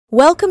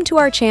Welcome to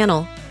our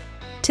channel.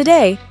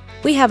 Today,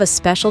 we have a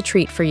special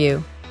treat for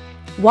you.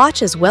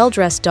 Watch as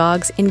well-dressed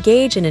dogs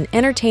engage in an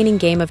entertaining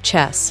game of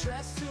chess.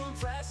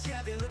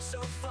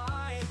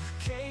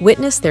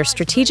 Witness their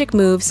strategic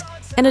moves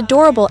and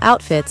adorable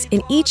outfits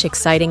in each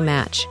exciting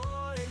match.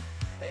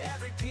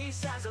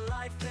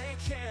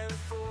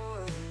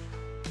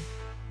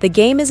 The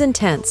game is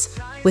intense,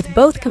 with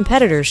both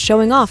competitors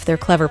showing off their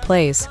clever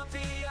plays.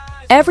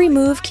 Every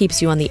move keeps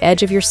you on the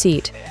edge of your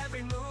seat.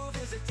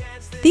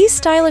 These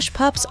stylish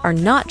pups are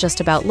not just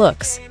about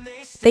looks.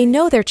 They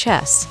know their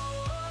chess.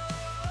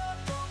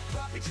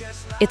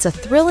 It's a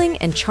thrilling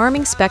and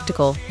charming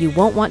spectacle you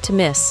won't want to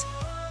miss.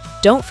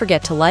 Don't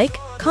forget to like,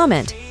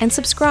 comment, and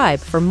subscribe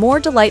for more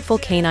delightful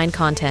canine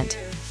content.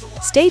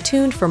 Stay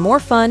tuned for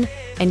more fun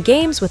and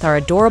games with our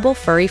adorable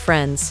furry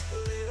friends.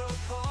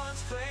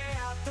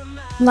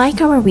 Like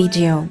our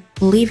video,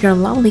 leave your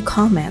lovely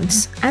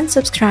comments, and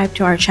subscribe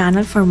to our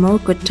channel for more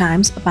good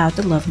times about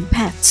the lovely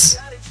pets.